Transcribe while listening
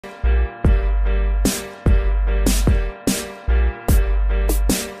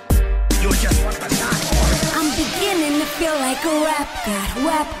like a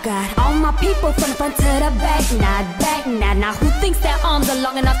rap god. All my people from the front to the back, Now who thinks their arms are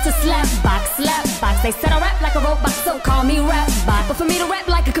long enough to slap box? They said I rap like a robot, so call me rap bot. But for me to rap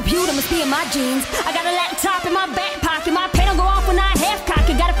like a computer must be in my genes. I got a laptop in my back pocket, my pen don't go off when I half cock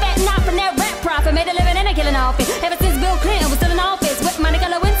it. Got a fat knife in that rap profit, made a living and a killing off it. Ever since Bill Clinton was still in office, with Monica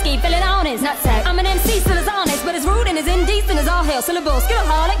Lewinsky feeling on his nutsack. I'm an MC, still as honest, but as rude and as indecent as all hell. Syllables,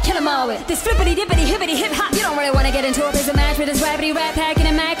 skillaholic, kill 'em all with this flippity dippity hippity hip hop. You don't really wanna get into a piece of match with this rapidy rap hacking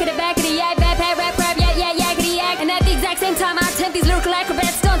and mac at the back of the yak, backpack, rap, yakety yak. And at the exact same time I attempt these lyrical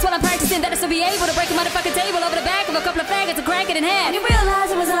acrobat stunts while I'm practicing that I still be able to break a motherfucking table over the back of a couple of faggots and crack it in half. And you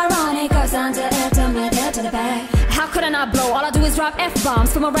realize it was ironic, cause on to F to my death to the back. How could I not blow? All I do is drop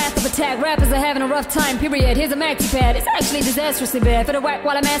F-bombs from a wrath of attack. Rappers are having a rough time, period. Here's a maxi pad. It's actually disastrously bad for the whack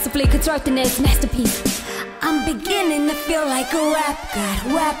while I'm masterfully constructing this masterpiece. I'm beginning to feel like a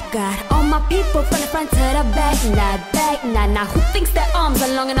rap god. All my people from the front to the back, Now who thinks their arms are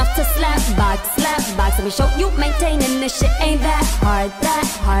long enough to slap box? Let me show you maintaining this shit ain't that hard.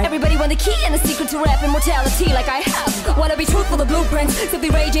 Everybody want the key and the secret to rap immortality like I have. Wanna be truthful, the blueprints, simply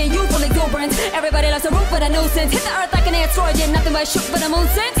raging, youthful exuberance. Everybody loves a roof with a nuisance. Hit the earth like an asteroid, yeah, nothing but shook for the moon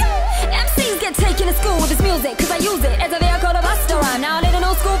sense. MCs get taken to school with this music, cause I use it as a vehicle to bust around. Now I need an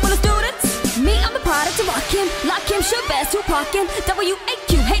old school full of students. Me, I'm the product of Rakim, Lakim, Shabazz, Tupac,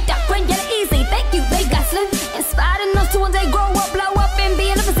 WAQ, hey Doc, Brain, get it easy, thank you, they Gosling. Inspiring us to one day grow up, blow up, and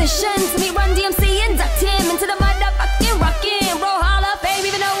be in a position to meet Run DMC and induct him into the motherfucking rockin' roll Hall of Fame.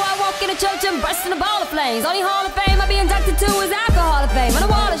 Even though I walk in a church and burst in a ball of flames, only Hall of Fame I be inducted to is Alcohol of Fame on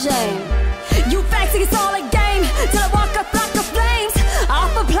the wall of shame. You facts think it's all a game till I walk a flock of flames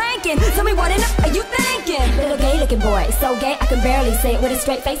off a planking. Tell me what in are you thinking? Little gay looking boy, so gay I can barely say it with a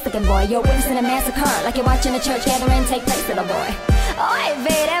straight face looking boy. You're witnessing a massacre like you're watching a church gathering take place, little boy. Oh, hey,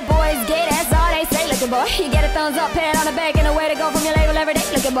 babe, that boy's gay, that's all they say, looking boy. You get a thumbs up, pat on the back, and a way to go from your label every day,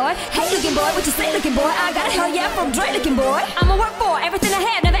 looking boy. Hey, looking boy, what you say, looking boy? I got a hell yeah from Dre, looking boy. I'ma work for everything I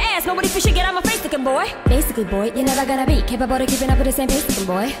have, never ask nobody for shit, get out my face, looking boy. Basically, boy, you're never gonna be capable of keeping up with the same pace, looking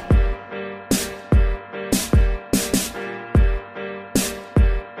boy.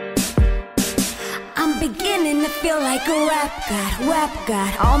 I'm beginning to feel like a rap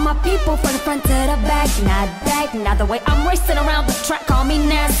god. All my people from the front to the back, Now the way I'm racing around the track, call me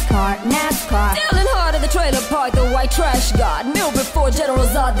NASCAR. Stealing hard at the trailer park, the white trash god. Kneel before General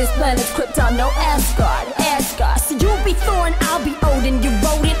Zod, this planet's Krypton, no Asgard. So you be Thorin, I'll be Odin. You're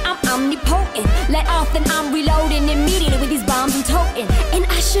rodent, I'm omnipotent. Let off and I'm reloading immediately with these bombs I'm toting. And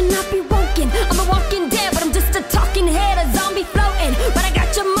I should not be woken, I'm a walking dead, but I'm just a talking head, a zombie floating. But I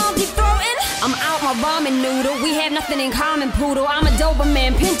got your mom deep-throating. I'm out my ramen noodle, we have nothing in common, poodle. I'm a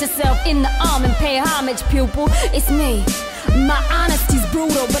Doberman, pinch yourself in the arm and pay homage, pupil. It's me, my honesty's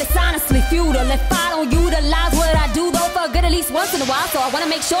brutal, but it's honestly futile. If I don't utilize what I do though for good at least once in a while, so I wanna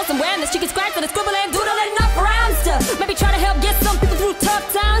make sure somewhere in this chicken scratch on the scribble and doodle enough rhymes to maybe try to help get some people through tough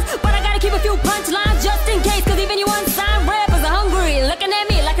times. But I gotta keep a few punchlines just in case, cause even you unsigned rappers are hungry, looking at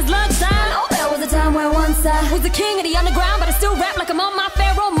me like it's lunchtime. Oh, there was a time where once I was the king of the underground, but I still rap like I'm on my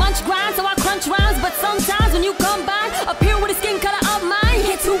Pharaoh munch grind. So I crunch rhymes, but sometimes when you combine, appear with the skin color of mine,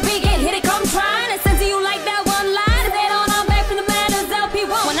 you get too big and hit it, come trying. And since you like that one line, if they don't, I'm back from the Manners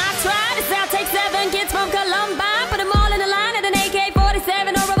LP1. When I try to sound, take 7 kids from Columbine, put them all in a line at an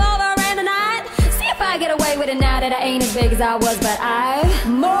AK-47 or revolver and a 9. See if I get away with it now that I ain't as big as I was, but I'm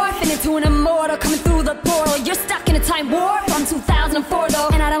morphing into an immortal, coming through the portal. You're stuck in a time warp from 2004 though,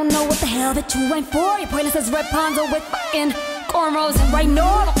 and I don't know what the hell that you went for. You're pointless as Rapunzel with fucking cornrows, right?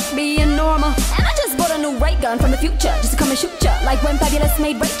 Normal, being normal. And I just bought a new ray gun from the future just to come and shoot ya, like when Fabulous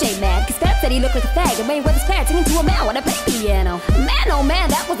made Ray J mad, cause Fab said he looked like a fag and made with his parents into a man when I played piano. Man, oh man,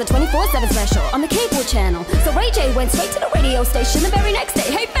 that was a 24/7 special on the cable channel. So Ray J went straight to the radio station the very next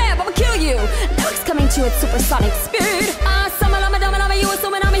day. Hey Fab, I'ma kill you. Lyrics coming to its supersonic speed. Summer, lama, you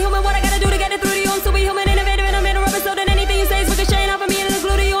assuming I'm a human. What I gotta do to get it through to you? I'm superhuman, innovative, and I'm in a rubber, so then anything you say is ricocheting off of me and it'll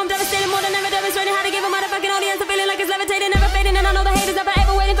glue to you. I'm devastated more than ever, demonstrating how to give a motherfucking audience a feeling like it's levitating, never fading. And I know the haters are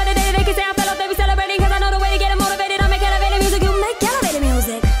forever waiting for the day that they can say I fell off, they be celebrating, cause I know the way to get them motivated. I make elevated music, you make elevated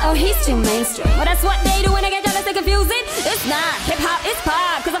music. Oh, he's too mainstream. Well, that's what they do when they get jealous and confusing. It's not hip-hop, it's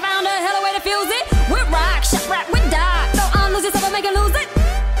pop.